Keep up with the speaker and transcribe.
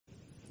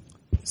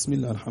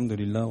Bismillah,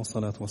 alhamdulillah, wa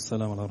salatu wa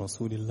salam ala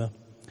rasulillah.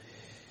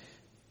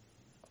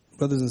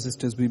 Brothers and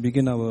sisters, we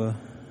begin our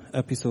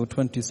episode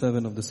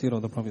 27 of the Seerah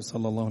of the Prophet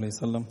sallallahu alaihi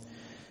wasallam.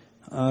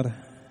 Ar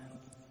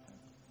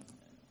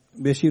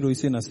beshi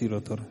roise na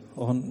sirator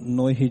on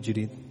 9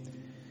 hijri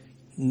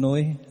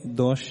 9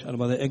 10 আর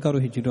বাদে 11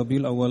 হিজরি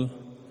রবিউল আউয়াল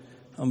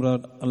আমরা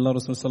আল্লাহ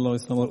রাসূল সাল্লাল্লাহু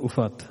আলাইহি ওয়াসাল্লামের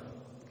উফাত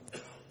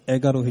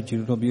 11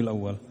 হিজরি রবিউল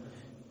আউয়াল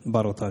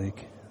 12 তারিখ।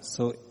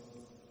 So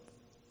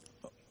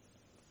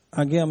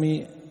আগে আমি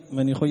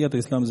মানে খৈয়াত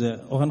ইসলাম যে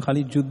ওখান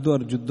খালি যুদ্ধ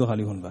আর যুদ্ধ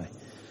খালি হন ভাই,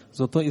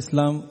 যত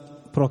ইসলাম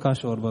প্রকাশ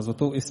ওর বা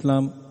যত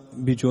ইসলাম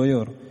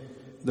বিজয়র,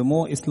 the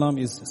more Islam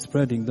is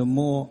spreading, the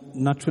more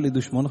naturally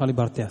দুশমন খালি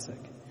বাড়তে আছে।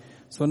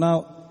 So now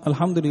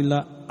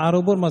alhamdulillah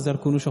আরবের মাঝে আর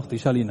কোনো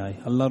শক্তিশালী নাই।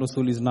 আল্লাহ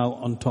রাসূল is now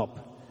on top.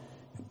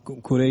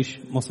 Quraish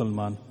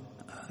মুসলমান,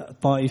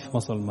 তাইফ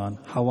মুসলমান,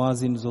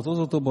 হাওয়াজিন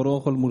যত বড়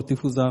হল মূর্তি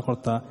পূজা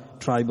করতা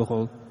ট্রাইব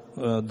হল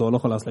দল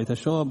হল আসলে এটা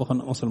সব এখন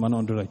মুসলমান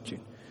অন্ডার রাখছে।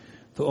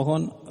 তো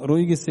এখন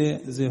রয়ে গেছে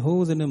যে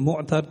যেন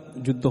মুআতার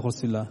যুদ্ধ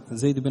করছিল,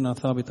 যায়েদ বিন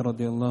সাবিত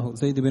রাদিয়াল্লাহু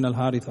যায়েদ বিন আল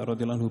হারিস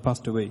রাদিয়াল্লাহু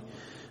passed away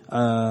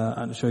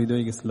শহীদ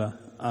হয়ে গেছিল।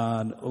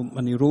 আর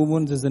মানে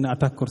রোমান যে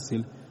অ্যাটাক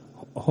করছিল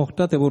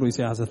হঠাৎ এবার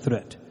রয়েছে as a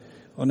threat।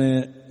 মানে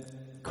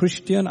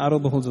খ্রিস্টান আরো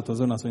বহু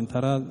যতজন আছেন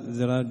তারা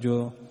যারা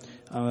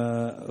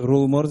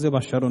রোমর যে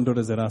বাদশার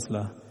অন্ডরে যারা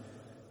আসলা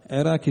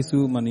এরা কিছু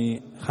মানে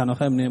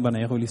খানখা এমনি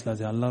বানাই কইলিসলা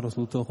যে আল্লাহ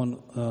রাসূল তো এখন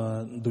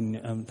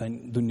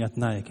দুনিয়াত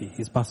নাই কি,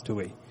 হি ইজ passed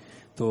away।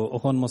 তো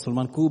এখন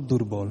মুসলমান খুব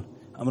দুর্বল,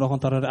 আমরা এখন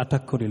তারা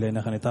অ্যাটাক করিলে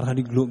না খানে তার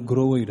হাড়ি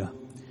গ্রো হইরা।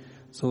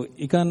 So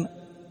ইকান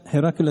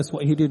হেরাকুলাস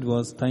what he did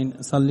was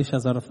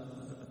 40,000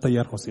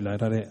 তৈয়ার হছিল,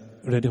 এটারে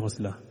রেডি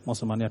হছিল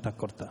মুসলমানে অ্যাটাক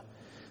করতা।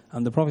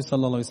 and the Prophet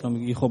sallallahu alaihi wasallam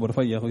এই খবর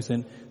পাইয়া কইছেন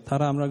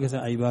তারা আমরা কাছে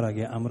আইবার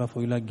আগে আমরা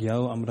ফইলা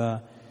গিয়াও আমরা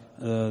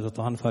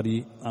যতহান ফারি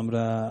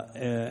আমরা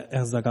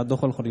এক জায়গা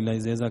দখল করিলাই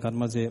যে জায়গার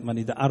মাঝে মানে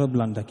আরব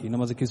ল্যান্ড কি না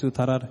মাঝে কিছু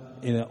তারার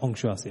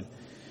অংশ আছে।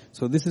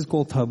 So this is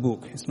called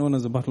Tabuk. It's known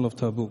as the Battle of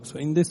Tabuk. So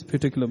in this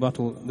particular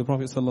battle, the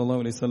Prophet sallallahu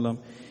alaihi wasallam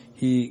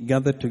he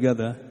gathered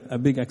together a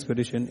big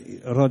expedition,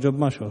 Rajab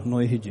Masho,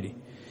 9 Hijri.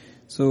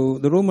 So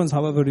the Romans,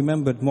 however,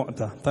 remembered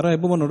Mu'ta. Tara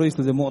ebon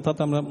roisle je Mu'ta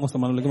ta amra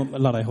musliman loge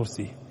larai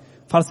horsi.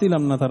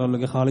 Farsilam na tara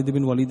loge Khalid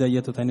bin Walid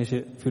ayya to taine she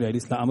firai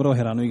Islam amra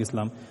heran hoye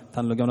Islam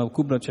tan loge amra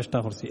kubra chesta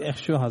korsi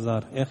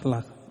 100,000 1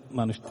 lakh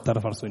manush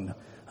tara farsoin na.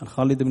 And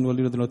Khalid bin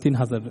Walid radhiyallahu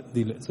 3,000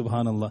 dil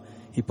subhanallah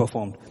he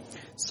performed.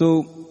 So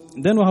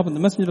then what happened?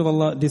 The Messenger of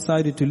Allah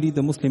decided to lead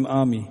the Muslim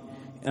army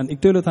and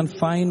iktoletan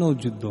final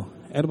যুদ্ধ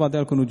এর বাদে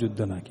আর কোনো যুদ্ধ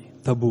নাকি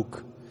তাবুক।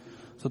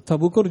 So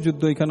তাবুকের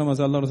যুদ্ধ এখানে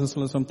মাঝে আল্লাহ রাসূল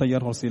সাল্লাল্লাহু আলাইহি ওয়াসাল্লাম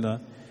তৈয়ার হছিল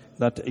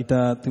দ্যাট এটা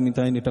তুমি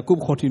তাই এটা খুব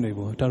কঠিন হইব,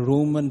 এটা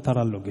রোমান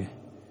তারার লগে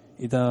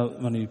এটা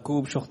মানে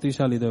খুব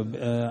শক্তিশালী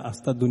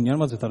আস্থা দুনিয়ার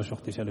মাঝে তারা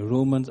শক্তিশালী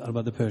Romans আর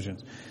বা the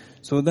Persians.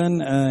 So then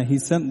he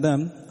sent them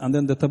and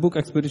then the Tabuk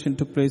expedition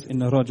took place in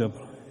Rajab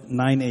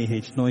 9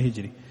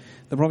 Hijri.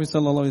 The Prophet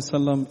sallallahu alaihi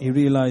wasallam he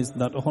realized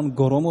that এখন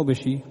গরমও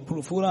বেশি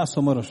পুরা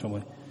সময়ের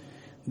সময়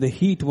the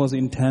heat was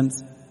intense.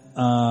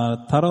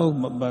 তারাও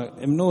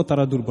এমনও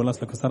তারা দুর্বল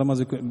আসলে তারা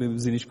মাঝে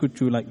জিনিস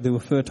কুচু like they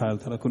were fertile,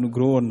 তারা কোনো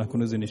grow না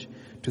কোনো জিনিস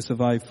to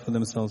survive for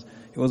themselves.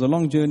 It was a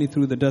long journey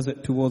through the desert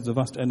towards the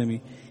vast enemy.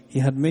 He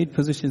had made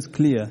positions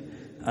clear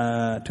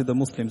to the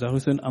Muslims.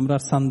 However, আমরা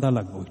সান্দা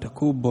লাগবো, এটা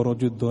খুব বড়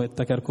যুদ্ধ,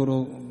 এটাকে আর কোনো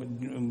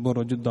বড়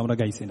যুদ্ধ আমরা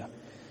গাইছি না।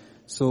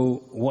 So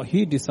what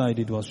he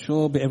decided was,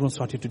 sure, everyone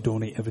started to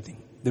donate everything.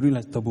 They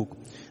realized Tabuk.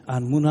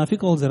 And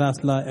munafiq all zara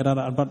asla era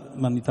arbat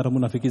man tara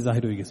munafiqi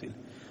zahir hoye gesil.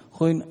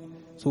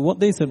 So what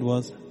they said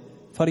was,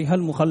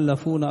 farihal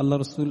mukhallafuna Allah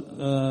Rasul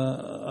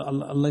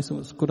Allah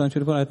Quran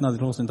Sharif ayat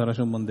nazil hosen tara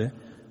সম্বন্ধে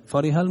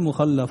farihal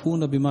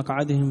mukhallafuna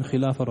bimaq'adihim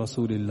khilaf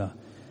Rasulillah.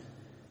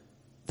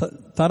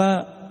 Tara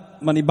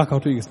মানে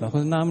বাকাউট হয়ে গেছিল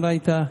না আমরা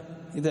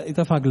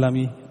এটা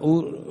ফাগলামি ও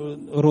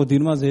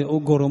রোদির মাঝে ও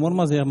গরমের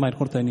মাঝে মাইর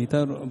করতে নি,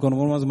 তার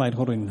গরমের মাঝে মাইর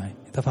করেন নাই,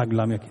 এটা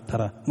ফাগলামি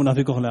তারা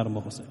মুনাফিক হলে আরম্ভ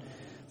করছে।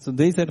 So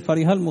they said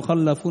farihal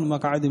mukhallafun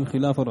maq'adim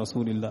khilaf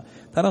Rasulillah.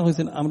 তারা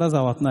কইছেন আমরা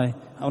যাওয়াত নাই,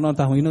 আমরা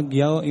তাহমিনো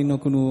গিয়াও ইনো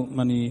কোনো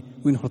মানে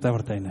উইন করতে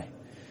পারতাই নাই।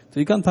 তো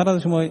এখান তারা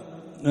সময়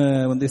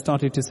when they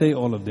started to say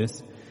all of this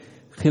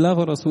khilaf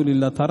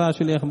Rasulillah তারা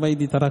আসলে একবাই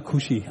দি তারা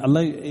খুশি,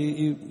 আল্লাহ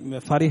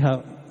ফারিহা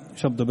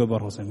শব্দ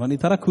ব্যবহার করছেন মানে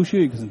তারা খুশি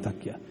হয়ে গেছেন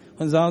তাকিয়া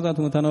যাও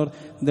তুমি তানোর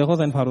দেখো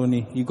যাই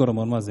পারোনি ই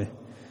গরমের মাঝে।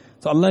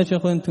 তো আল্লাহ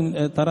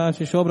তারা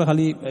সব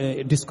খালি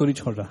ডিসকারেজ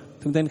করা,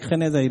 তুমি তাই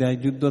খেনে যাইরা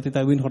যুদ্ধতে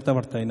তাই উইন করতে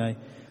পারতাই নাই।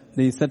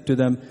 They said to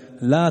them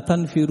লা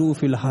তানফিরু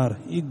ফিল হার,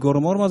 ই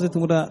গরমের মাঝে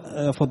তোমরা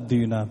ফদ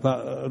দিও না বা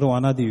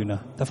রওনা দিও না,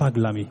 তা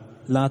ফাগলামি।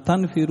 লা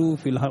তানফিরু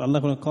ফিল হার, আল্লাহ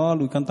কল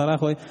উইকান তারা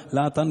হয়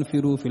লা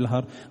তানফিরু ফিল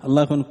হার।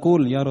 আল্লাহ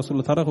কুল ইয়া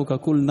রাসূলুল্লাহ তারা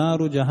কুল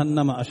নারু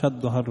জাহান্নাম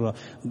আশাদ্দু হাররা,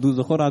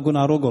 দুজখর আগুন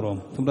আরো গরম,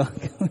 তোমরা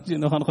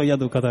যখন কইয়া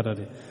দুকা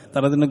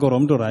তারা যেন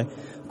গরম ডরায়।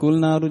 কুল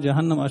নারু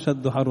জাহান্নাম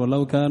আশাদ্দু হাররা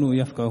লাউ Kanu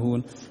ইয়াফকাহুন।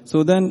 So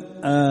then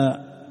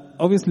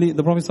obviously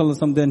the Prophet sallallahu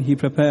alaihi wasallam then he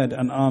prepared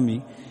an army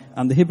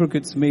and the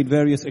hypocrites made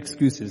various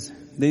excuses.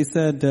 They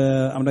said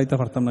amra ita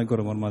partam na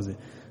goromer maze.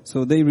 So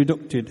they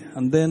reducted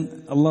and then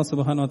Allah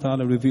subhanahu wa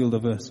ta'ala revealed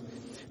the verse.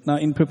 Now,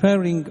 in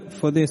preparing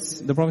for this,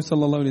 the Prophet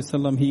sallallahu alaihi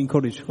wasallam, he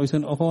encouraged,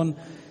 কইছেন এখন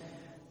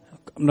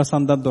আমরা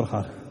সান্দার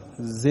দরকার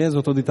যে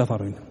যত দিতে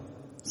পারেন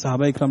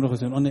সাহাবা ইকরামরা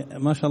কইছেন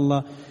মাশাআল্লাহ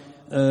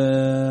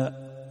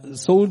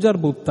সোলজার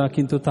বুটটা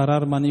কিন্তু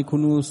তারার মানে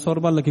কোনো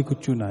সরবার লাগি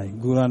কিচ্ছু নাই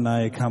গুড়া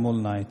নাই খামল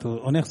নাই তো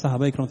অনেক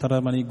সাহাবা ইকরাম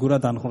তারার মানে গুড়া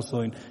দান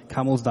করছেন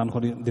খামোজ দান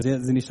করে যে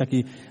জিনিসটা কি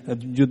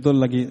যুদ্ধর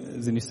লাগি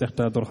জিনিস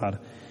একটা দরকার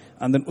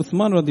and then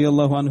Uthman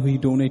radiyallahu anhu he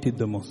donated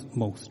the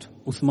most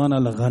Uthman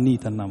al-Ghani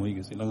তার নাম হয়ে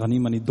গেছিল Ghani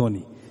মানে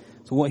ধনী.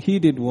 So what he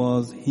did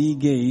was he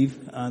gave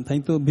তাই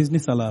তো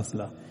বিজনেস আলা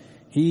আসলা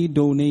he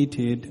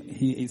donated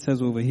it says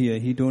over here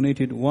he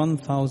donated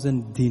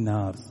 1000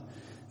 dinars.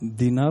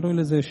 দিনার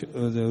হইলে যে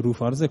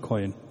রুফার যে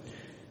কয়েন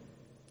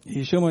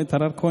এই সময়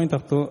তারার কয়েন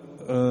থাকতো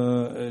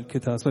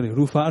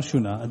রুফা আর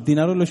সোনা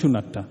দিনার হইলো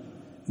সোনারটা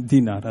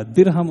দিনার আর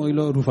দিরহাম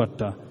হইলো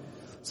রুফারটা.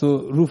 So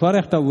rufar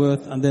একটা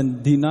worth and then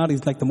dinar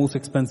is like the most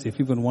expensive,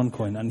 even one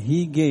coin. And he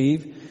gave,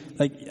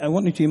 like I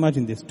want you to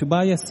imagine this, to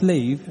buy a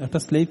slave, after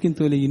slave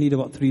kintu you need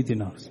about 3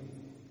 dinars,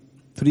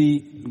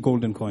 3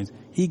 golden coins.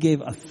 He gave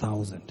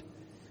 1,000.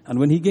 And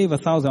when he gave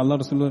 1,000, Allah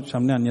Rasulullah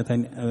shamne anya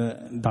tain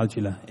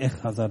dalchila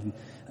 1000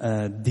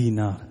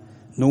 dinar.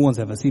 No one's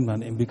ever seen man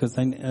because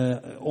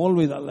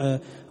always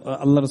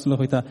Allah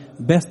Rasulullah hoita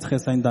best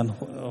khesain dan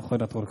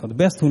khairat korka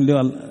best hunle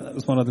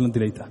Usman radhiyallahu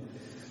dilaita.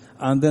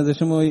 And then the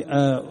Shamoy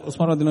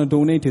Usman radhiyallahu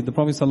donated the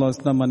Prophet sallallahu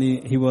alaihi wasallam money.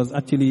 He was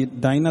actually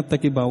dainat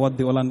taki bawat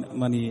the olan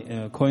money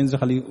coins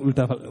khali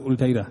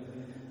ultaira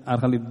ar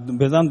khali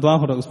bezan dua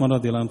hora Usman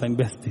radhiyallahu tain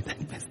besti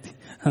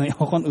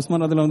এখন Usman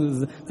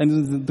radhiyallahu tain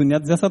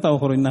dunyat jasa ta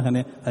horin na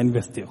khane tain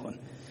besti এখন.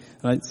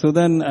 Right, so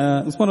then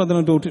Usman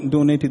radhiyallahu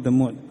donated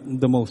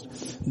the most.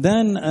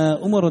 Then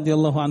Umar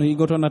radhiyallahu anhu he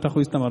got on ata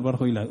khoista marbar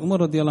khoila Umar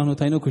radhiyallahu anhu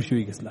taino খুশি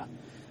হয়ে গেছলা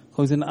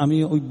কইছেন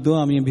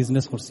আমি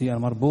business করছি আর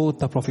আমার বহুত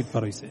profit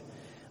পার হইছে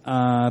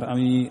আর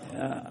আমি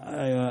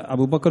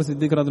আবু বকর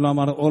সিদ্দিক রাদিয়াল্লাহু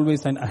আমার অলওয়েজ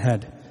টাইম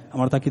আহেড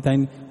আমার তাকি টাইম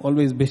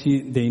অলওয়েজ বেশি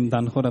দেইন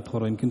দান খরাত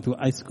করেন কিন্তু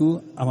আইসকু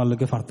আমার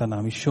লগে পারতা না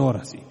আমি শিওর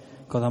আছি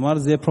কারণ আমার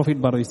যে প্রফিট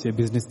বার হইছে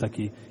বিজনেস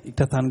তাকি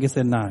একটা থান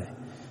গেছে না.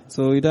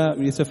 So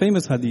it's a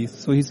famous hadith.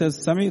 So he says,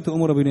 سمعت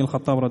عمر بن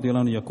الخطاب رضي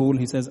الله عنه يقول,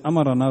 he says,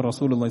 أمرنا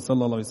رسول الله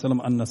صلى الله عليه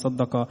وسلم أن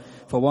نصدق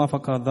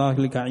فوافق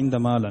ذلك عند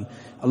مالا.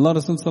 Allah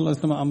Rasul صلى الله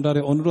عليه وسلم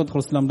আমরারে অনুরোধ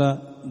করছিলাম আমরা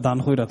দান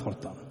খয়রাত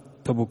করতাম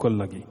তাবুকল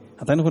লাগি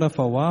হাতান করে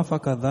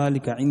فوافق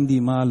ذلك عندي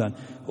مالا.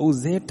 ও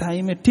যে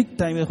টাইমে ঠিক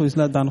টাইমে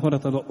কইছিল দান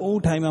খয়রাত ও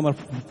টাইমে আমার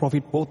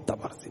প্রফিট বহুতটা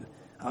বাড়ছিল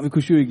আমি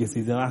খুশি হয়ে গেছি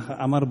যে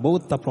আমার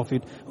বহুতটা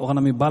প্রফিট ওখানে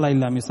আমি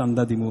বালাইলে আমি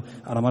চান্দা দিমু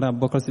আর আমার আবু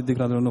বকর সিদ্দিক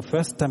রাদিয়াল্লাহু আনহু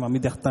ফার্স্ট টাইম আমি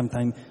দেখতাম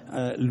টাইম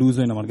লুজ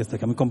হয় না আমার কাছে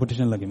আমি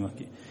কম্পিটিশন লাগিম আর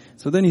কি.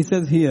 সো দেন হি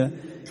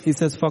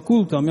সেজ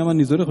ফাকুলতু আমি আমার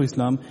নিজরে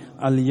কইছিলাম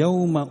আল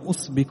ইয়াউমা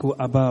উসবিকু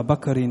আবা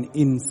বকরিন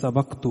ইন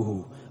সাবাকতুহু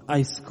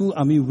আইসকু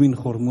আমি উইন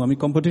করমু আমি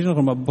কম্পিটিশন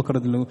করব আবু বকর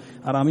রাদিয়াল্লাহু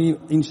আর আমি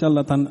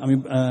ইনশাআল্লাহ তান আমি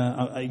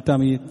একটা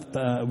আমি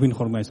উইন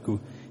করব আইসকু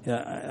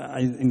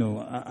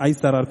আই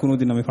স্যার আর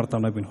কোনোদিন আমি পারতাম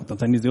না উইন হতাম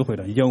তাই নিজেও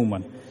কইরা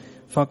ইয়াউমান.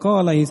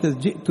 فقال he says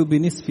جئت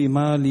بنصف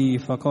مالي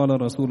فقال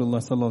رسول الله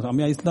صلى الله عليه وسلم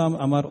আমি ইসলাম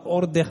আমার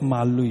অর্ধেক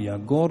মাল লইয়া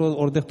গড়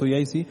অর্ধেক তো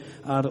আইছি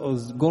আর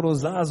গড়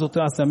যা যত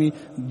আছে আমি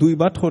দুই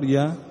বাট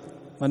করিয়া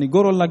মানে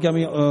গড় লাগি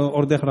আমি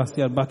অর্ধেক রাখছি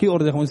আর বাকি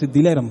অর্ধেক আমি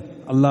দিলাম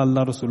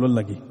আল্লাহ রাসূলুল্লাহ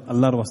লাগি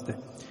আল্লাহর ওয়াস্তে.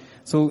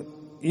 So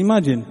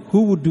imagine who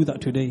would do that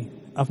today.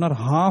 আপনার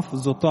হাফ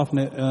যত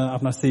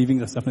আপনার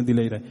সেভিংস আছে আপনি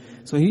দিলেই রায়.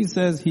 So he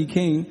says he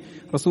came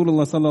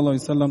Rasulullah sallallahu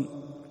alaihi wasallam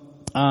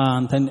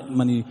and then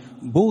মানে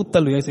বহুত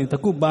লই আইছেন তা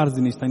খুব বার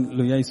জিনিস তাই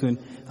লই আইছেন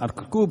আর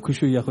খুব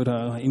খুশি হইয়া কইরা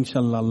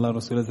ইনশাআল্লাহ আল্লাহ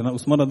রাসূলের জানা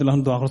উসমান রাদিয়াল্লাহু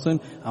আনহু দোয়া করছেন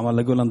আমার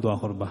লাগি ওলান দোয়া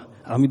করবা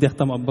আর আমি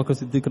দেখতাম আবু বকর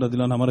সিদ্দিক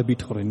রাদিয়াল্লাহু আনহু আমারে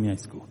বিট করেন নি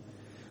আইসকু.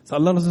 সো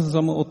আল্লাহ রাসূল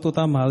সাল্লাল্লাহু আলাইহি ওয়াসাল্লাম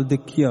অতটা মাল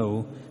দেখিয়াও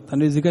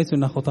তানে জিগাইছো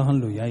না কতখান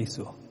লই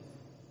আইছো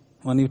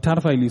মানে ঠার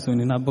ফাইলিছো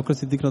না আবু বকর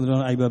সিদ্দিক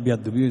রাদিয়াল্লাহু আনহু আইবা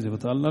বিয়াদ দিবি হয়ে যাবে.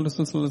 তো আল্লাহ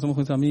রাসূল সাল্লাল্লাহু আলাইহি ওয়াসাল্লাম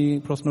কইছে আমি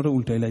প্রশ্নটা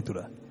উল্টাইলাই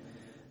তোরা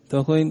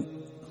তখন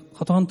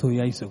কতখান থই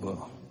আইছো গো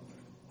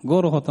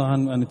গরো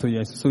হতাহান মানে তো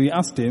ইয়াইছো. So he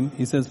asked him,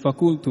 he says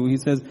fakultu, he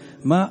says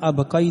ma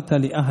abqaita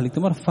li ahli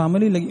তোমার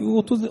ফ্যামিলি লাগি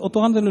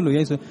অতহান জানো লই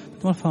আইছো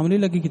তোমার ফ্যামিলি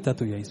লাগি কিতা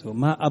তো আইছো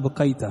মা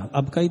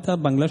abqaita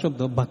বাংলা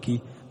শব্দ বাকি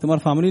তোমার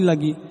ফ্যামিলি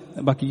লাগি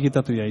বাকি কিতা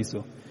তো আইছো.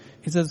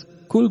 He says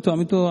কুলতু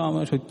আমি তো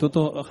আমার সত্য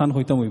তো খান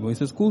হইতাম হইব. He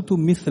says কুলতু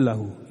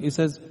মিসলাহু, he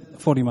says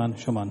পরিমাণ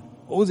সমান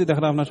ও যে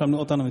দেখরা আপনার সামনে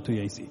অতান আমি তো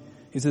আইছি.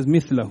 He says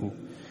মিসলাহু.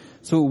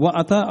 So wa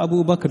ata Abu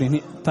Bakr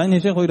তাই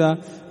হেসে কইরা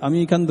আমি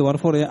কান দেওয়ার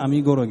পরে আমি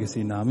গড়ে গেছি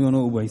না আমি অনু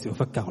উবাইছি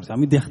অপেক্ষা করছি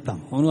আমি দেখতাম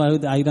অনু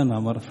আইরা না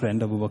আমার ফ্রেন্ড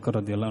আবু বকর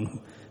রাদিয়াল্লাহু আনহু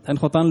তাই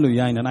খতান লই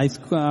আইনা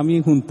আইসকু আমি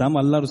শুনতাম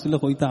আল্লাহ রাসূল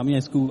কইতা আমি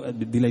আইসকু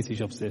দিলাইছি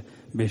সবচেয়ে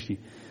বেশি.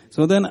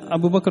 So then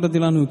Abu Bakr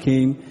radhiyallahu anhu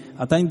came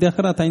তাই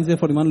দেখরা তাই যে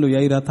পরিমাণ লই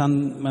আইরা তান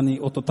মানে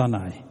অতটা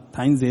নাই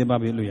তাই যে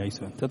ভাবে লই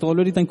আইছো তো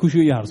অলরেডি তাই খুশি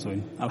হইয়া হারছই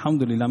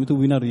আলহামদুলিল্লাহ আমি তো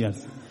উইনার হইয়া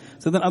আছি.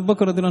 So then Abu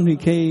Bakr radhiyallahu anhu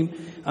came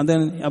and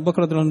then Abu Bakr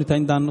radhiyallahu anhu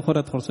tayin dan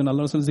khorat khorsen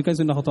Allah Rasul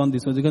zikaiso na khotan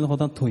diso zikai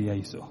khotan thoi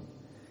aiso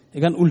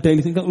egan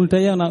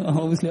ultaiya na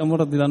obviously Umar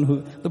radhiyallahu anhu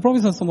the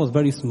Prophet was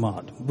very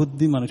smart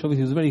buddhi manish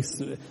he was a very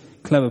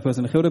clever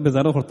person khore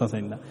bezaro khorta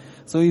saina.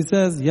 So he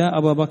says ya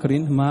Abu Bakr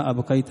ma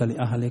abqaita li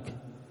ahlik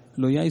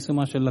lo yaiso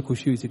mashallah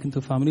khushi hoise kintu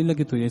family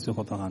lagi thoi aiso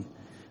khotan.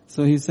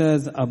 So he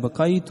says,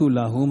 abqaitu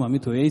lahum, ami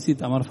thoyaisit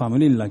amar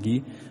family lagi,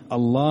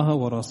 Allah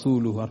wa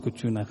rasuluhu, ar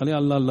kuchu na, khali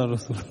Allah, Allah,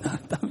 Rasul.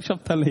 Tam shab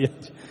tale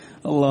yach.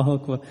 Allahu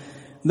Akbar.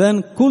 Then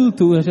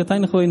qultu, heshe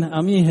tain khoin,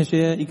 ami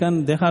heshe ikan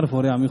dekhar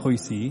pore ami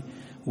khoisi,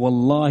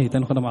 wallahi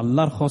tain khodam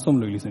Allah'r khosom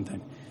loilisin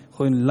tain.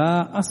 Khoin la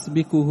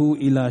asbikuhu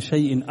ila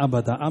shay'in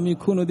abada, ami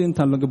kunodin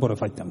tar loge bore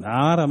faitam na,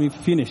 ar ami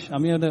finish,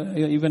 ami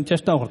even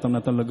chesta kortam na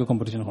tar loge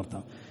competition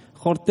kortam.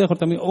 Khorte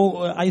আমি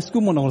আইসকো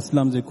মনে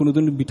করছিলাম যে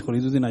কোনদিন bit করি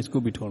যদি আইসকো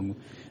bit করমু.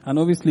 And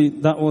obviously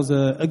that was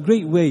a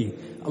great way.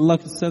 Allah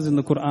says in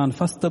the Quran,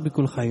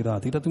 fastabiqul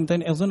khairat, এটা তুমি তাই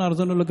একজন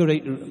আরেকজনের লগে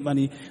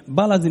মানে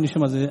বালা জিনিসের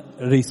মাঝে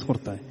রেস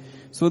করতে হয়.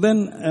 So then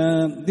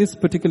this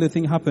particular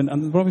thing happened, and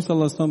the Prophet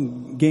sallallahu alaihi wasallam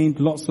gained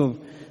lots of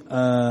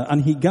and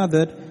he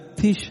gathered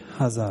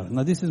 30,000.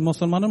 Now this is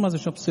মুসলমানের মাঝে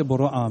সবচেয়ে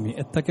বড় আর্মি,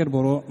 এর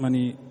বড়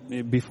মানে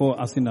বিফোর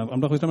আসিনা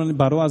আমরা কইতাম মানে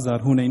 12,000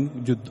 হুনাইন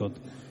যুদ্ধ,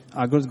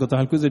 আগস্ট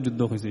গতকালকে যে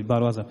যুদ্ধ হয়েছে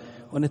 12,000,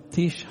 মানে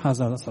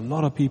 30,000, that's a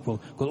lot of people.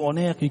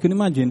 অনেক, you can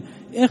imagine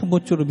এক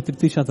বছরের ভিতরে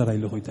 30,000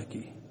 আইলো হই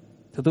থাকি,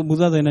 তো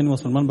বোঝা যায় না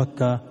মুসলমান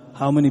বাক্কা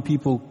how many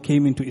people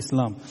came into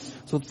Islam.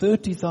 So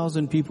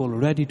 30,000 people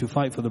ready to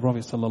fight for the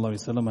Prophet sallallahu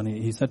alaihi wasallam, and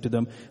he said to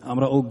them,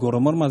 আমরা ও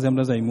গরমের মাঝে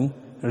আমরা যাইমু,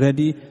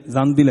 ready,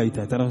 জান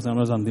দিলাইতা, তারা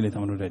আমরা জান দিলাইতা,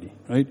 আমরা ready,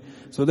 right?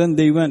 So then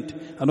they went,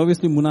 and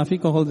obviously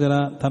মুনাফিক হল যারা,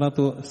 তারা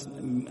তো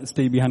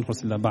stay behind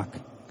করছিল back,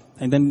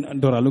 and then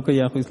doraluka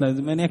ya khuisla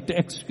মানে একটা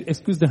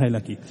এক্সকিউজ দেখাইলা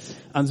কি.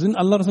 আর যখন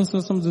আল্লাহ রাসূল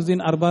সাল্লাল্লাহু আলাইহি ওয়াসাল্লাম যদিন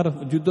আরবার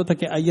যুদ্ধ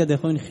থেকে আইয়া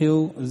দেখেন কেউ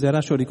যারা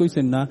শরীক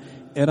হইছেন না,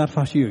 এরার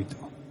ফাঁসি হইতো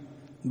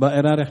বা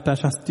এরার একটা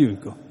শাস্তি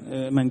হইতো,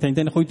 মানে তাই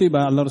হইতোই বা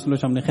আল্লাহ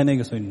রাসূলের সামনে খেনে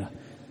গেছেন না,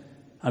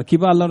 আর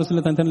কিবা আল্লাহ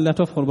রাসূলের তাই লেট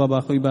অফ করবা বা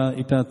কইবা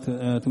এটা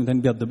তুমি তাই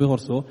বিয়াদবি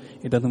করছো,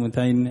 এটা তুমি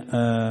তাই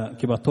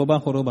কিবা তওবা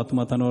করো বা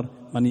তোমার তানোর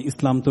মানে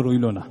ইসলাম তো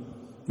রইল না,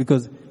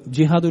 বিকজ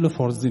জিহাদ হলো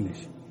ফরজ জিনিস,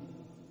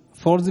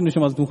 ফরজ জিনিসের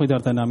মাঝে তুমি কইতে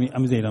পারতা না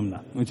আমি যাইলাম না,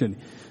 বুঝছেন?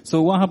 সো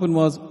ওয়াট হ্যাপেন্ড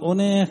ওয়াজ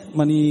অনেক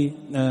মানে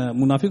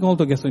মুনাফিক হল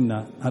তো গেছেন না,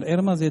 আর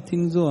এর মাঝে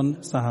 3 জন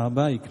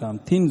সাহাবা ইকরাম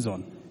 3 জন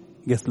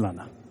গেছলা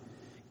না,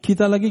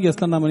 খিতা লাগি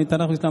গেছলা না, মানে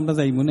তারা কইছিল আমরা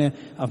যাইব না,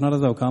 আপনারা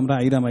যাও, আমরা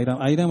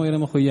আইরাম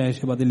হইয়া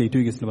এসে বাদে লেট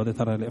হয়ে গেছিল, বাদে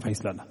তারা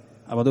ফাইসলা না,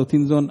 আবার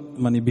 3 জন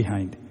মানে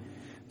বিহাইন্ড,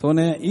 তো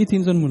মানে এই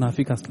 3 জন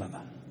মুনাফিক আসলা না,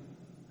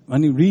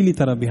 মানে রিয়েলি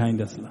তারা বিহাইন্ড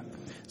আসলা.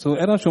 So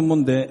era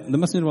সম্বন্ধে the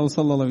Messenger of Allah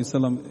sallallahu alaihi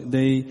wasallam,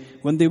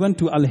 when they went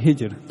to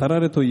Al-Hijr,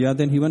 tarare to ya,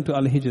 then he went to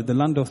Al-Hijr, the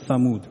land of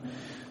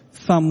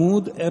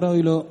Thamud era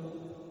hilo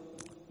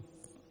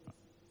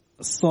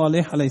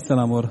Salih alayhis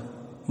salamor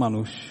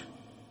manush,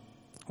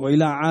 wa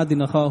ila Adin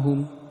akhahum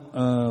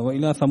wa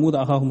ila Thamud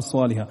akhahum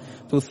Salih.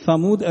 তো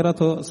Thamud era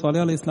to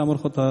Salih alayhis salamor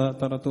কথা,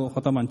 তারা তো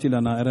কথা মানছিল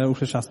না, এরা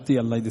উঠে শাস্তি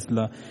আল্লাহ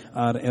দিছিলা,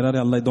 আর এরারে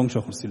আল্লাহ ধ্বংস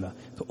করছিল.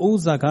 তো ও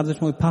জায়গার যে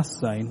সময় ফার্স্ট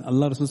সাইন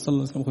আল্লাহ রাসূল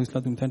সাল্লাল্লাহু আলাইহি ওয়াসাল্লাম কইছিল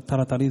তুমি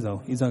তাড়াতাড়ি যাও,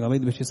 এই জায়গা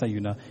বাইদ বেশি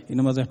চাইও না,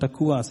 এর মাঝে একটা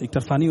কুয়া আছে, একটা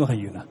পানিও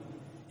খাইও না,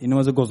 এর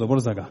মাঝে গজবর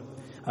জায়গা,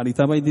 আর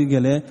ইতা বাইদি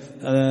গেলে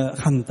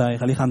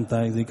খালি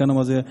খান্তায় যেখানে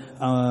মাঝে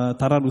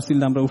তারার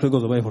উসিলে আমরা উঠে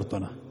গজবাই পড়তো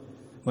না,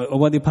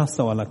 over the past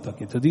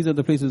so these are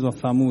the places of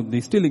Thamud.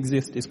 They still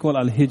exist. It's called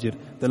Al-Hijr,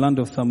 the land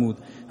of Thamud.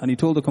 And he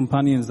told the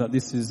companions that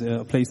this is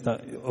a place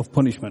of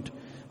punishment,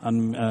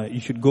 and you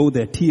should go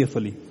there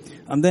tearfully.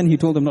 And then he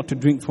told them not to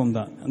drink from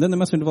that. And then the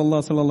Messenger of Allah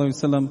sallallahu alaihi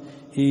wasallam,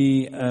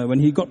 when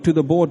he got to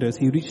the borders,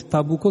 he reached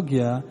Tabuk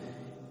gya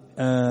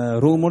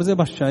Romorze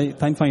bashai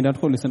time find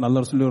out listen Allah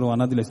Rasulullah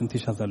rawana dilaisen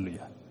 30,000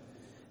 লইয়া,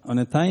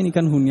 মানে তাই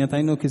নিকান হুনিয়া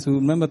তাই no কিছু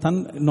member তান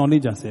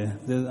knowledge আছে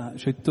যে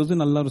সত্যজন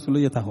আল্লাহ রাসূল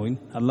ইয়া হইন,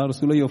 আল্লাহ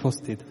রাসূল ইয়া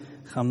উপস্থিত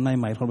খামনাই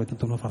মাইর করবে তো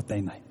তোমরা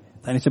পারতাই নাই,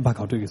 তাই নিচে ভাগ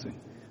আউট হয়ে গেছে,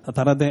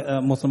 তারা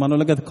মুসলমানের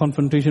লগে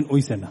কনফ্রন্টেশন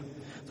হইছে না.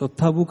 তো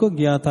তাবুক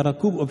গিয়া তারা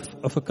খুব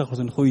অপেক্ষা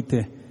করছেন হইতে,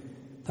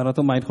 তারা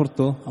তো মাইর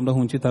করতো, আমরা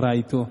শুনছি তারা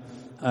আইতো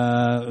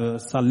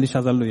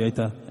 40,000 লই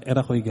আইতা,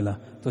 এরা হয়ে গেলা.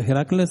 তো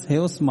হেরাক্লেস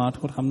হেও স্মার্ট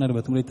কর খামনার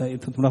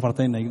তোমরা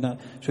পারতাই নাই না,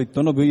 সত্য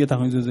নবী ইয়া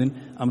হইন যে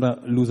আমরা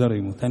লুজার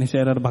হইমু, তাই নিচে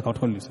এরার ভাগ আউট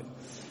হইছে.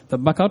 The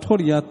Bakat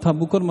Horia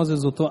Tabukor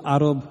Mazezoto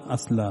Arab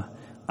Asla,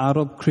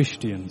 Arab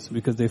Christians,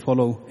 because they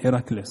follow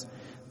Heraclius.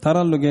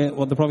 Taraloge,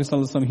 what the Prophet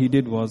ﷺ he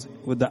did was,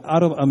 with the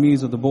Arab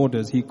amirs of the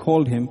borders, he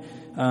called him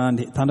and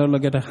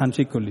Taraloge a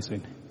handshake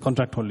holiswin,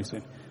 contract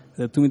holiswin.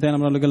 তুমি তাই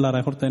আমরা লগে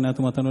লড়াই করতে না,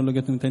 তোমার তার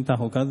লগে তুমি তাই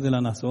তাহকাজ দিলা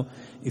নাসো,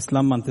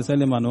 ইসলাম মানতে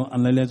চাইলে মানো,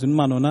 আনলাইলে যুন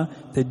মানো না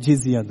তে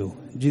জিজিয়া দো,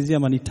 জিজিয়া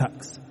মানে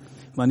ট্যাক্স,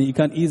 মানে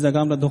ইকান এই জায়গা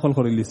আমরা দখল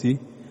করে লিছি,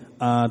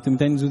 তুমি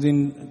তাই যদি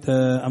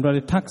আমরা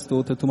ট্যাক্স দো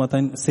তো তোমার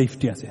তাই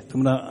সেফটি আছে,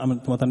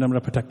 তোমার তাই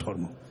আমরা প্রোটেক্ট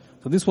করবো.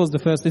 So this was the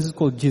first, this is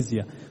called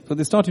jizya. So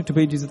they started to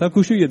pay jizya. তারা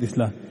খুশি হয়ে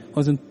দিসলা,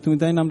 তুমি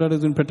তাই আমরা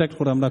যদি প্রোটেক্ট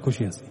করো আমরা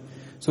খুশি আছি.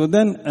 So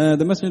then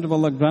the Messenger of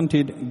Allah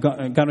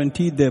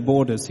guaranteed their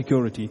borders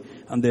security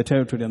and their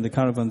territory, and the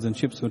caravans and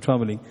ships were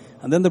traveling.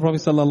 And then the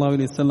Prophet sallallahu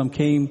alaihi wasallam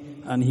came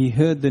and he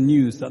heard the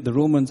news that the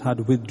Romans had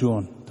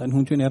withdrawn. Then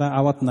hunchun era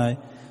awat nai.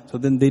 So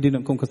then they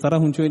didn't come, because tara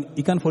hunchun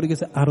ikan fori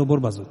gese Arabor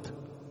bazut.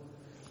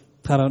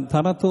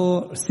 Tara to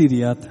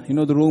Syria,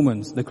 the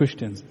Romans, the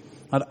Christians.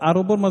 আর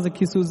আরবর মাঝে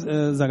কিছু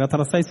জায়গা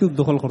তারা চাইছিল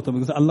দখল করতে,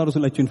 because আল্লাহ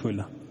রাসূল আইছেন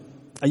ফইলা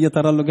আইয়া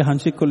তারা লগে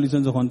হ্যান্ডশেক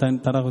করলিছেন, যখন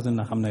তারা কইছেন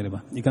না খাম নাই রেবা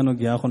এখানে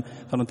গিয়া এখন,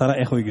 কারণ তারা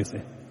এক হয়ে গেছে.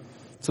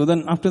 So then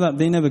after that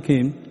they never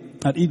came,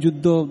 আর এই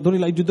যুদ্ধ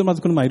ধরিলা এই যুদ্ধের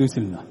মাঝে কোনো মাইর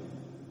হইছিল না।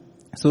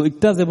 সো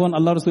একটা যেমন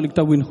আল্লাহ রাসূল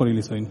একটা উইন করে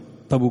লিছেন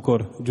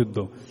তাবুকর যুদ্ধ।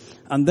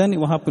 And then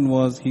what happened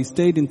was he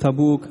stayed in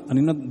Tabuk and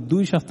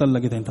 2 সপ্তাহ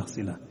লাগে তাই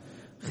থাকছিলা।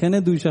 সেখানে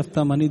 2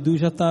 সপ্তাহ মানে 2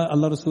 সপ্তাহ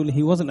আল্লাহ রাসূল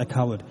he wasn't a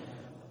coward,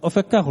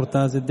 অপেক্ষা করতা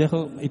যে দেখো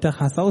এটা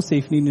হাসাও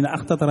সেফ নি না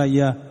আখতা তারা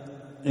ইয়া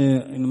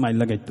মাইল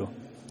লাগাইতো।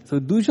 সো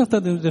 2 সপ্তাহ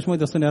যে সময়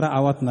দেখছেন এরা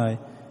আওয়াত নাই,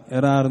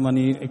 এরা আর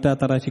মানে এটা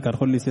তারা স্বীকার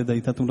করলিছে যে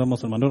এটা তোমরা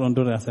মুসলমানের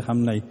অন্তরে আছে খাম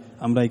নাই,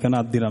 আমরা এখানে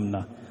আদ দিলাম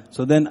না।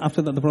 So then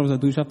after that the Prophet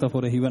 2 সপ্তাহ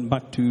পরে he went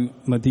back to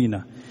Medina.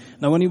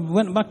 Now when he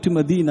went back to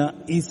Medina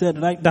he said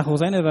right দেখো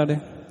যাই না রারে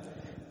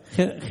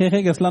খেয়ে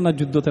গেছলাম না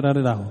যুদ্ধ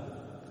তেরারে রাহো।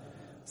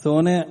 সো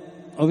মানে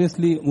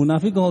অবভিয়াসলি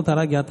মুনাফিক হল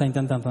তারা গিয়া তাই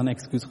টান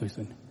এক্সকিউজ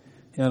কইছেন,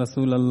 ইয়া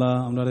রাসূলুল্লাহ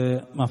আমরারে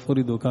মাফ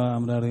করি দোকা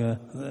আমরা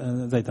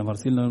যাইতাম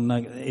পারছিলাম না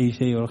এই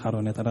সেই ওর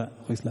কারণে তারা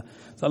কইছিল।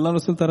 সো আল্লাহ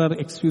রাসূল তারার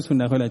এক্সকিউজ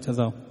শুনে কইলা আচ্ছা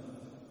যাও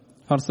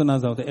পারছো না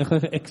যাও,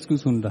 এক্সকিউজ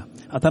শুনরা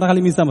আর তারা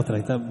খালি মিছা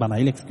মাত্রাই তা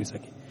বানাইল এক্সকিউজ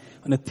আর কি।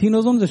 মানে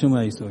 3 জন যে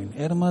সময় আইসইন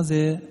এর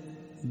মাঝে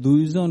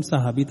 2 জন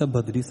সাহাবী তা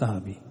বদরি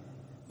সাহাবী।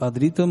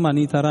 বদরি তো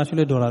মানি তারা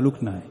আসলে ডরালুক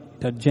নাই,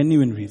 এটা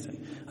জেনুইন রিজন।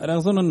 আর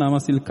একজনের নাম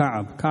আছিল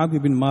কাব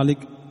ইবিন মালিক,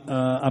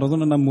 আর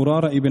একজনের নাম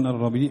মুরারা ইবিন আর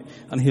রবি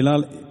আর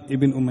হিলাল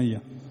ইবিন উমাইয়া।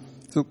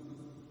 সো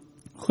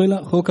কইলা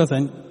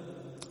হোকাছেন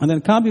and then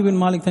Kab ibn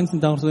Malik থ্যাঙ্কস ইন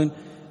দাউসেন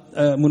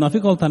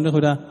মুনাফিক হল তানরে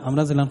কইরা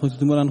আমরা জেলান কইছি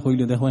তোমরা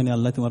কইলে দেখো আইনি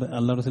আল্লাহ তোমার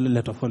আল্লাহ রাসূলের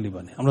লেটার ফর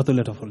লিবানে, আমরা তো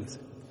লেটার ফর লিছি।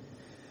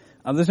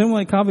 আর যে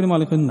সময় কাব ইবিন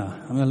মালিক না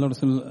আমি আল্লাহ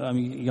রাসূল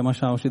আমি আমার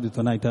সাহসে দিত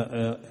না, এটা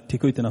ঠিক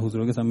হইতে না হুজুর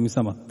গেছে আমি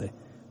মিছা মারতে।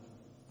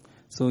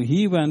 So he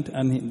went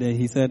and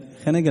he said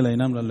খেনে গেলাই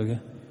না আমরা লগে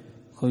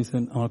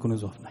কইছেন আমার কোনো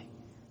জবাব নাই।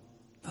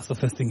 That's the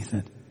first thing he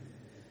said.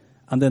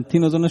 And then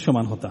 3 জনের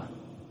সমান হতা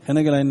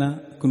খেনে গেলাই না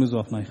কোনো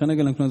জবাব নাই, খেনে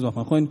গেলেন কোনো জবাব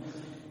নাই। কইন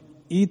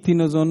এই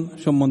 3 জন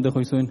সম্বন্ধে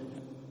কইছেন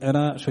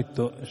এরা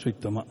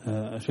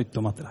সত্য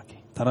মাত্রা কি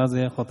তারা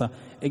যে কথা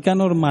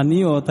এখানোর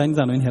মানিও তাই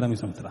জানেন হেরা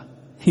মিছা মাত্রা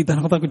ই তার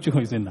কথা কিছু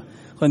কইছেন না,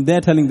 coin they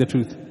are telling the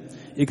truth.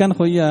 এখান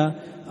কইয়া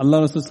আল্লাহ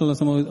রাসূল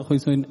সাল্লাল্লাহু আলাইহি ওয়াসাল্লাম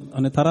কইছেন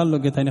মানে তারার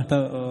লগে তাই একটা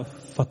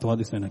ফতোয়া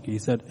দিছেন নাকি,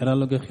 স্যার এরা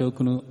লগে কেউ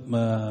কোনো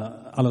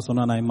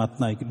আলোচনা নাই, মাত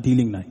নাই,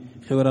 ডিলিং নাই,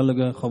 কেউ এরা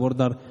লগে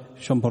খবরদার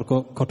সম্পর্ক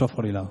কট অফ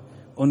করিলাও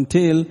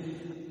অনটিল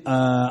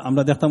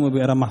আমরা দেখতাম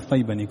এরা মাফ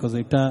পাইবানি, বিকজ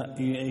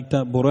এটা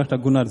বড় একটা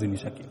গুনার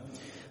জিনিস আর কি।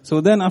 সো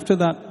দেন আফটার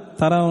দ্যাট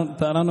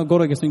তারা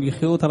গড়ে গেছেন কি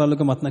কেউ তারা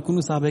লোকে মাত নাই, কোনো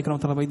সাহাবায়ে কেরাম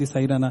তারা বাইদি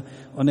চাইরা না,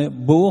 মানে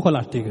বউ হল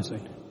আটকে গেছে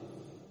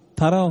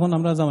তারা এখন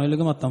আমরা জামাই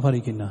লোকে মারতাম পারি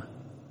কিনা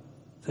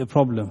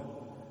problem.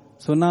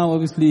 So now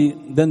obviously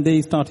then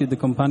they started, the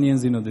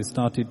companions, they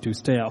started to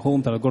stay at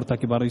home. Tara gorta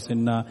ki baraysen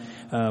na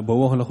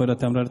bowo holo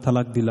khoirate amra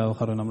talak dilao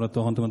karon amra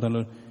tokhon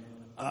tomatal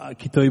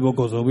kitoibo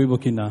gozobibo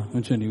kina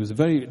mention it was a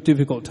very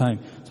difficult time.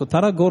 So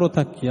tara goro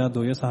takiya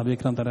doye sahabe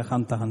ikram tara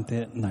khanta hante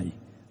nai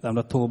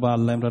amra toba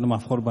Allah amra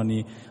maaf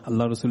korbani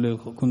Allah rasul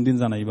kundin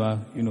janaiba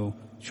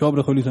shob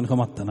re kholisan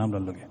khamatta na amra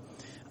loge.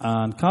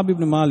 And Kab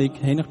ibn Malik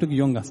he nakto ki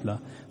young asla,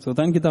 so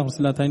tan kita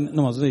horsila tan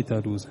namaz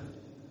jaita roz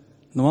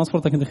namaz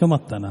porta kinta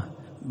khamatta na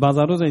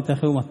bazaro jaita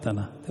khamatta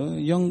na.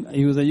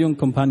 He was a young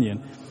companion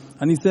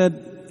and he said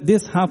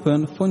this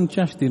happened fun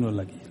chashtin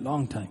lagi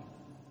long time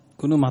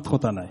kuno mat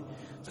khota nai.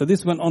 So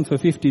this went on for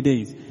 50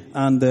 days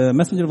and the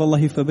messenger of Allah,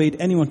 he forbade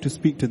anyone to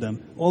speak to them.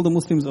 All the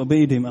Muslims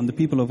obeyed him and the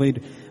people obeyed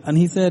him. And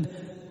he said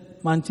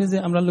manche je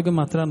amra loge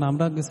matra na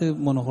amra gese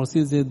mone korchi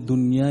je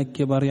dunya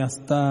ekebare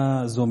asta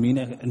zomin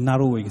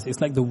narrow hoye geche.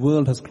 It's like the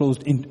world has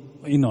closed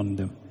in on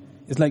them.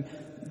 It's like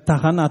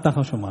tahana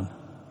taha shoman,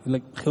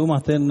 like kheu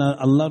mate na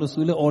Allah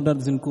rasul order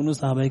din kono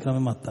sahabai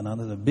krame matta na.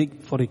 There's a big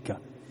forika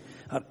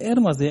ar er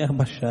maze ek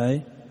bashay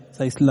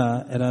sa isla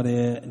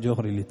erare jo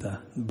korilita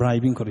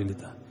bribing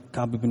korilita.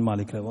 Kab ibn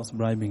Malik was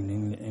bribing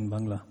in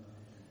Bangla.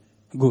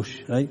 Gush,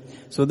 right?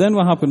 So then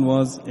what happened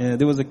was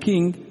there was a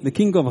king, the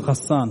king of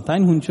Ghassan.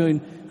 Tain hunchoin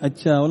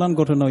acha olan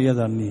gotono ya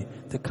jarni.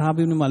 The Kab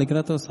ibn Malik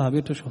ra to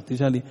sahabi to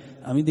শক্তিশালী,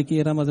 আমি দেখি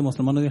এরা মাঝে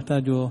মুসলমানদের একটা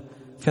যে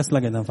ফেসলা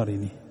গাইতাম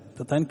পারিনি।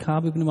 তো তাই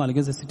Kab ibn Malik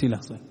যে সিটি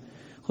লাগছে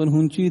কোন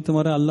হুনচি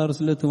তোমারে আল্লাহ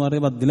রাসূলের তোমারে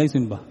বাদ দিলাই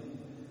শুনবা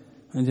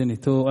জানি।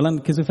 তো ওলান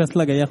কিছু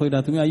ফেসলা গাইয়া কইরা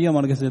তুমি আইও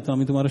আমার কাছে, তো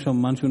আমি তোমার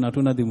সম্মান শুনাটু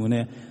না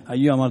দিমুনে,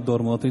 আইও আমার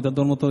ধর্ম, তো এটা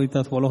ধর্ম তো এটা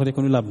ফলো করে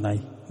কোনো লাভ নাই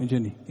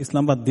বুঝনি,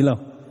 ইসলাম বাদ দিলাও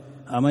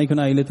আমি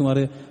এখানে আইলে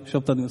তোমারে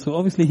সপ্তাহ দিন। So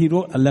obviously he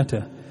রোট a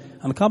letter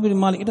and Kab ibn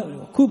Malik এটা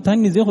খুব তাই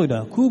নিজে কইরা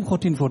খুব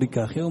কঠিন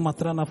পরীক্ষা, কেউ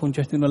মাত্রা না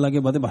 50 দিন লাগে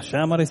বাদে বাসা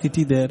আমার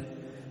সিটি দের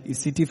এই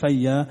সিটি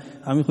ফাইয়া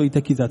আমি কইতা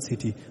কি জাত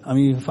সিটি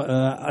আমি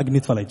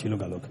আগ্নিত ফালাইছিল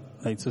গালক,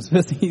 right? So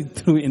he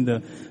threw in the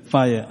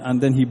fire and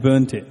then he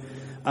burnt it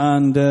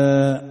and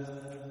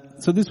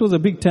so this was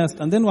a big test.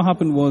 And then what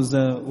happened was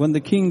when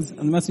the kings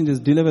and messengers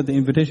delivered the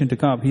invitation to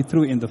Kab, he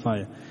threw in the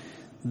fire.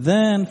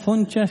 Then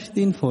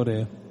din fore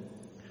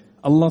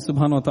Allah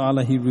subhanahu wa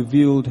ta'ala, he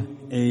revealed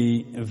a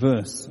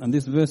verse, and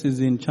this verse is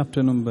in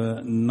chapter number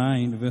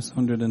 9 verse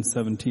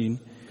 117.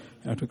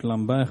 I took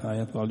lambay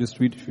ayat, I'll just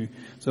read it for you.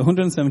 So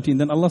 117,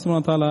 then Allah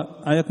subhanahu wa ta'ala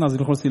ayat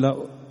nazil khorsila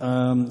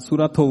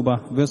surah Tawbah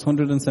verse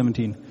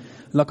 117.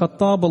 Laqad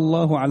taba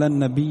Allahu 'ala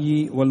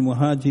an-nabiyyi wal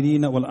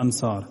muhajirin wal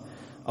ansar.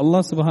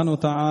 Allah subhanahu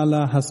wa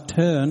ta'ala has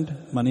turned,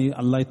 mani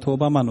Allah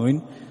Tawbah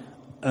manoin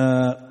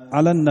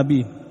ala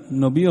nabi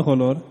নবী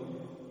হলর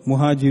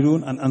মুহাজিরুন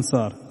আন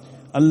answer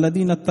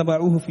আল্লাযীনা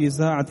তাবাউহু ফি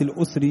সাআতিল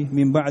উসরি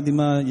মিন বা'দি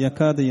মা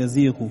ইয়াকাদু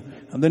ইয়াযীগু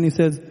and then he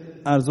says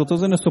R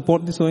যতজনে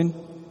support দিছেন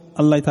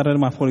আল্লাহ তাআলার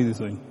মাফ করে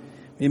দিছেন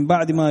মিন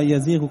বা'দি মা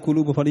ইয়াযীগু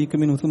কুলুবু ফারিকিন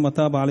মিনহুম সুম্মা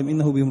তাবা আলাইহিম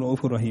ইন্নাহু বিহিম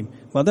রাউফুর রহিম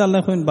বাদে আল্লাহ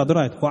কইন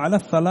বাদরাত ওয়া আলা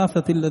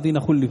সালাসাতিল লাযীনা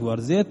খুলিফু আর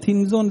যে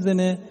তিনজন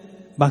জেনে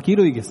বাকি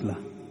রই গেছলা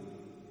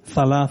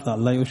সালাসা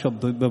আল্লাহ ওই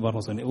শব্দ ব্যবহার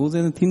করেন ও যে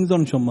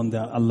তিনজন সম্বন্ধে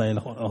আল্লাহ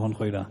এখন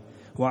কইরা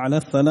ওয়া আলা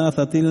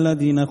সালাসাতিল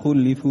লাযীনা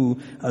খুলিফু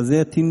আর যে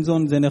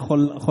তিনজন জেনে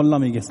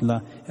খল্লামে গেছলা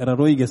এরা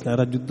রই গেছলা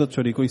এরা যুদ্ধ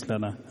শরীক হইছলা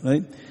না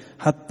রাইট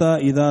হাত্তা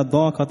ইদা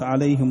দাকাত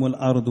আলাইহিমুল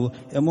আরদু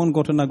এমন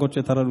ঘটনা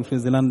ঘটছে তারা রূপে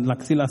জেলান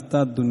লাগছিল আস্তা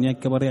দুনিয়া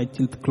একেবারে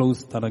আইছিল ক্লোজ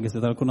তারা গেছে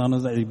তার কোনো আনো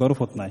যায়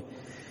বরফত নাই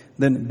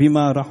দেন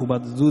বিমা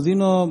রাহুবাত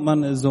জুজিনো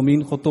মানে জমিন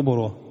কত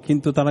বড়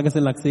কিন্তু তারা কাছে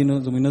লাগছে ইনো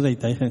জমিনও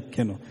যাইতাই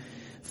কেন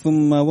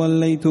সুম্মা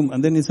ওয়াল্লাইতুম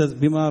and then it says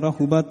বিমা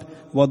রাহুবাত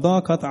ওয়া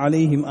দাকাত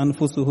আলাইহিম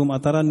আনফুসুহুম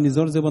তারা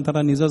নিজর জীবন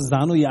তারা নিজর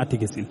জানই আটকে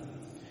গেছিল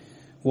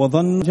ওয়া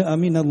যাননা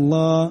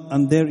মিনাল্লাহ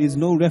and there is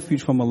no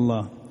refuge from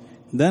Allah.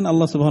 Then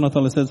Allah subhanahu wa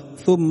ta'ala says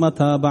thumma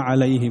taba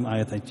alayhim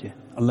ayat ayche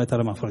Allah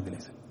ta'ala maaf kore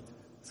dileise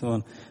so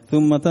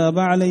thumma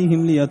taba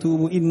alayhim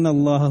liyatubu inna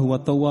Allah huwa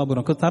at-tawwabur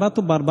rahim tara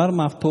to barbar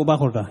maaf toba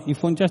kora if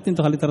 50 din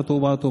to khali tara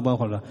toba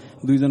kora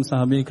duijon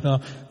sahabe ikra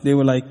they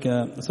were like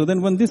so then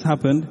when this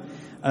happened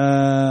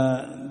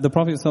the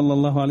Prophet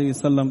sallallahu alaihi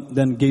wasallam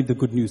then gave the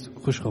good news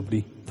khush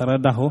khabri tara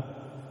daho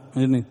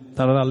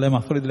তারা আল্লাহ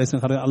মাফ করে দিলেছেন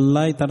কারণ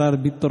আল্লাহ তারার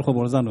ভিতর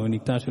খবর জানো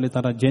নিকটা আসলে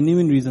তারা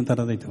জেনুইন রিজন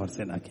তারা যাইতে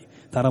পারছে নাকি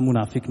তারা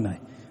মুনাফিক নাই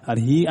আর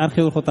আর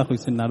কেউর কথা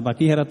কইছেন না আর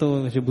বাকি হেরা তো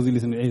এসে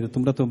বুঝিলিছেন এই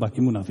তোমরা তো বাকি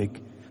মুনাফিক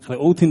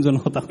ও তিনজন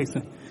কথা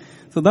কইছেন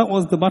so that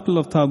was the battle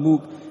of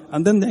Tabuk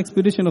and then the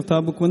expedition of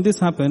Tabuk when this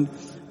happened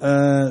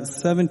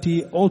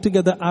 70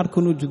 altogether আর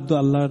কোন যুদ্ধ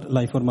আল্লাহর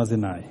লাইফের মাঝে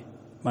নাই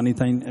মানে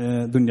তাই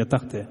দুনিয়া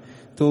থাকতে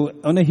তো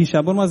অনেক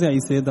হিসাবের মাঝে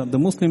আইছে that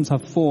the Muslims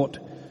have fought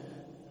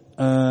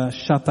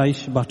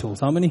 27 battles.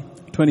 How many?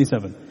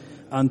 27.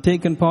 And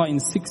taken part in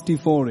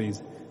 64 days.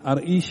 Ar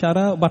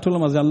ishara battle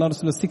maze Allah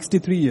Rasul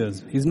 63 years.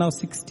 He's now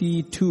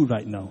 62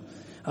 right now.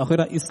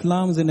 Akhira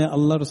Islam jene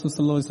Allah Rasul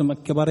sallallahu alaihi wasallam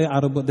ekebare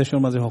Arab deshor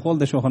maze hokol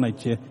desho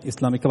khonaiche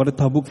Islam ekebare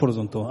Tabuk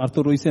porjonto ar to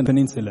roisen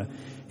peninsula.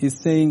 He's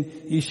saying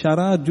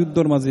ishara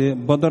juddor maze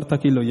Badr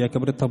taki loya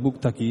ekebare Tabuk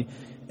taki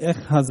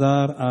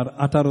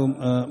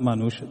 1018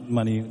 মানুষ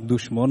মানে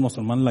দুশমন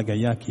মুসলমান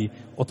লাগাইয়া কি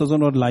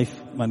অতজনের life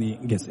মানে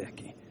গেছে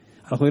কি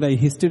আখয়রা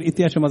হিস্ট্রির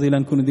ইতিহাসে মাঝে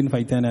ইলান কোনদিন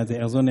পাইতে না যে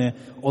এজনে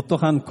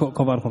অতখান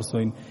কভার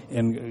করছেন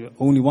and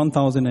only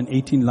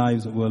 1018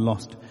 lives were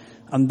lost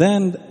and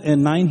then in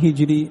 9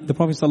 hijri the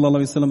Prophet sallallahu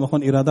alaihi wasallam যখন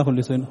ইরাদা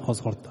করলেন হজ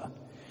করতে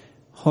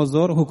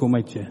হজর হুকুম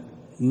আইছে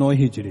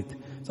 9 হিজরিত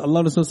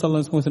আল্লাহ রাসূল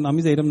সাল্লাল্লাহু আলাইহি ওয়াসাল্লাম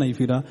আমি যাইরাম নাই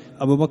ফিরা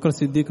আবু বকর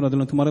সিদ্দিক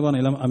রাদিয়াল্লাহু আনহু তোমারে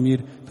বানাইলাম আমির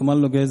তোমার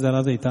লগে যারা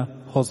যাইতা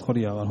হজ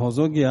করিয়া আর হজ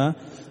গিয়া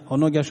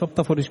গিয়া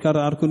সপ্তাহ পরিষ্কার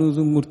আর কোন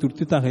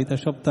মূর্তি তাকাইতা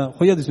সপ্তাহ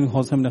হইয়া দিছেন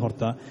হজ সামনে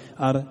করতা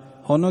আর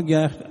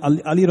গিয়া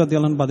আলী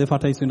রাদিয়াল্লাহু আনহু বাদে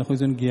ফাটাইছেন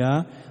কইছেন গিয়া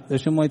যে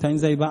সময় তাইন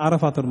যাইবা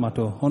আরাফাতের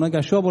মাঠো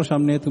গিয়া সবার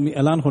সামনে তুমি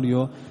এলান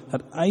করিও আর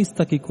আইজ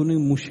তাকি কোনো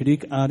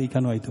মুশরিক আর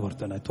ইখানে আইতে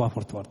পারতে না তোয়া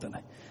করতে পারতে না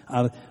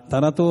আর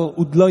তারা তো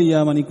উদলইয়া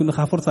মানে কোনো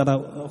খাফর ছাড়া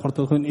করতে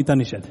ইতা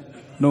নিষেধ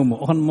নমো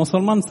এখন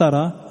মুসলমান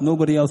ছাড়া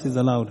nobody else is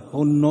allowed ও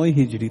 9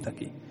 হিজরি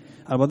তাকি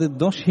আর বাদে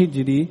 10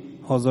 হিজরি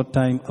হজর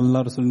টাইম আল্লাহ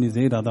রাসূল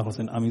নিজেই রাদা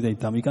হোসেন আমি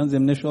যাইতাম ইকান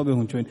যেমনে সবে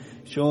হুঁচইন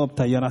সব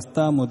তাইয়া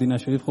রাস্তা মদিনা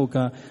শরীফ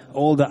হোকা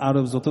all the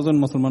Arabs যতজন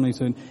মুসলমান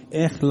হইছেন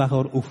 1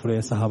 লাখের উপরে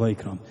সাহাবা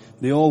ইকরাম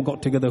they all got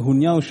together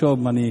হুনিয়াও সব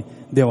মানে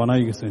দেওয়ানা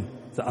হয়ে গেছেন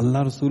যে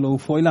আল্লাহ রাসূল ও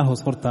ফয়লা হজ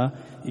করতা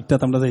একটা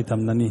আমরা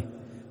যাইতাম না নি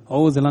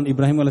ও জেলান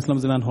ইব্রাহিম আলাইহিস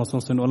সালাম জেলান হজ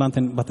হোসেন ওলান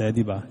বাতায়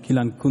দিবা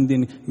কিলান কোন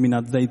দিন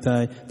মিনাত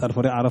যাইতায়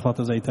তারপরে আরাফাত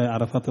যাইতায়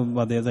আরাফাত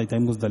বাদে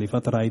যাইতায়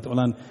মুজদালিফাত রাইত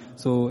ওলান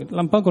সো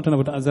লাম্পা ঘটনা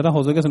বটা যারা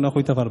হজ গেছে না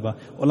কইতে পারবা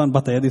ওলান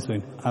বাতায়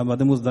দিছেন আর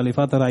বাদে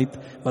মুজদালিফাত রাইত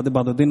বাদে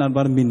বাদদিন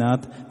আরবার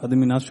মিনাত বাদে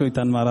মিনাত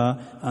শয়তান মারা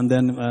and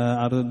then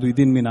আর 2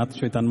 দিন মিনাত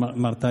শয়তান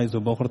মারতায়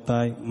জবা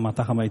করতায়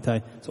মাথা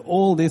খামাইতায় so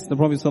all this the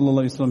Prophet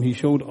sallallahu alaihi wasallam he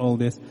showed all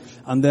this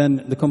and then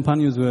the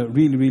companions were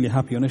really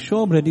happy on a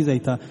show ready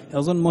যাইতা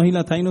একজন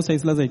মহিলা তাইনো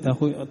সাইসলা যাইতা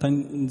তাই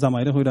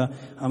জামাইরে কইরা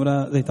আমরা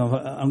যাইতাম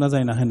আমরা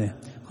যাই না হেনে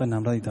কই না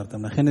আমরা যাইতাম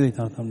না হেনে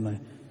যাইতাম না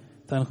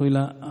তান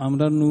কইলা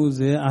আমরা নু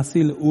যে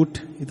আসিল উঠ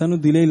ইতানু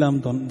দিলেইলাম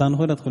দান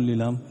কইরাত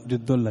করলিলাম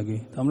যুদ্ধর লাগি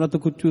আমরা তো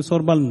কিছু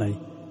সরবাল নাই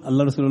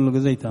আল্লাহ রাসূলের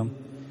লগে যাইতাম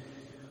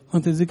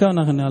হতে জিকাও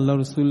না হেনে আল্লাহ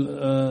রাসূল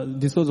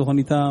দিছো যখন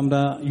ইতা আমরা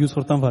ইউজ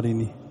করতাম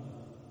পারিনি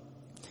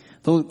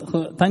তো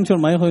তাইন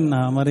শর্মায় কই না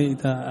আমারে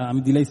ইতা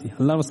আমি দিলাইছি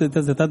আল্লাহ রাসূল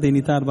এটা যেটা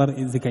দেনি তা আরবার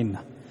জিকাইন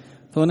না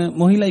তো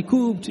মহিলাই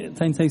খুব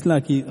তাইন চাইছলা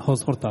কি হজ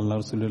করতে আল্লাহ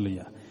রাসূলের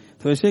লইয়া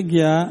তো এসে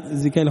গিয়া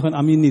জিকাইল এখন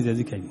আমি নিজে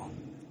জিকাইব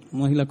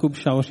মহিলা খুব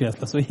সাহসী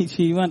আসলা so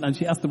she went and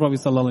she asked the Prophet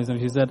sallallahu alaihi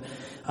wasallam she said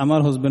আমার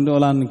হাজবেন্ড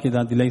ওলান কি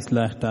দা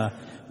দিলাইছলা একটা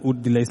উট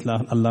দিলাইছলা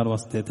আল্লাহর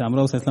ওয়াস্তে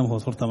আমরাও চাইছিলাম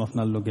হজ করতাম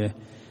আপনার লগে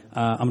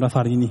আমরা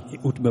পারিনি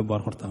উট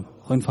ব্যবহার করতাম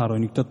এখন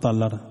পারোনি তো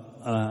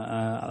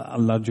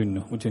আল্লাহর জন্য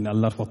বুঝছেন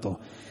আল্লাহর ফটো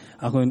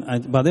এখন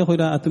বাদে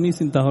কইরা তুমি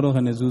চিন্তা করো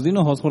ওখানে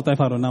জুজিনও হজ করতে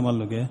পারো না আমার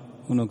লগে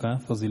উনকা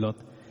ফজিলত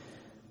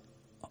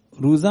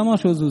রোজা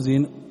মাসও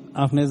জুজিন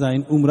আপনি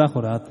যাইন উমরা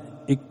করাত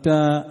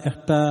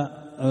একটা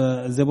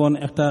যেমন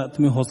একটা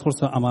তুমি হজ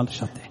করছো আমার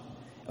সাথে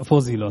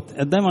ফজিলত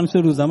এদায়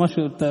মানুষের রোজা মাস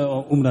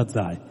উমরাত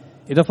যায়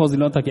এটা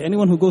ফজিলত থাকে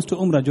anyone who goes to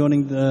umrah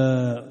during the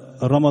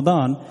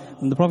Ramadan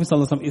the Prophet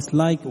sallallahu alaihi wasallam is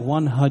like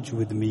one hajj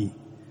with me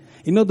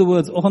in other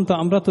words ওখান তো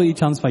আমরা তো এই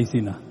চান্স পাইছি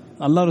না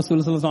আল্লাহ রাসূল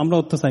সাল্লাল্লাহু আলাইহি ওয়াসাল্লাম আমরা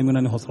তো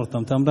সাইমুনানি হজ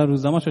করতাম তো আমরা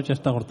রোজা মাসের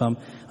চেষ্টা করতাম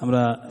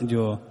আমরা যে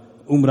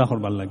umrah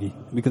করবার লাগি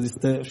because it's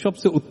the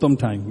সবচেয়ে উত্তম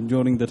time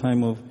during the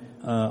time of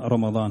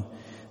Ramadan.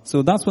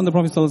 So that's when the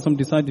Prophet sallallahu alaihi wasallam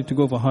decided to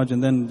go for hajj,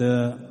 and then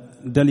the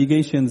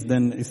delegations,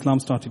 then Islam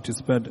started to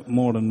spread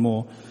more and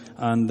more,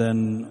 and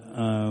then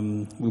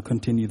we'll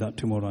continue that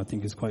tomorrow. I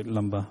think it's quite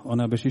lamba.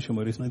 On our Bashir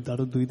Shumar, it's not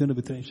that do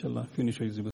inshallah finish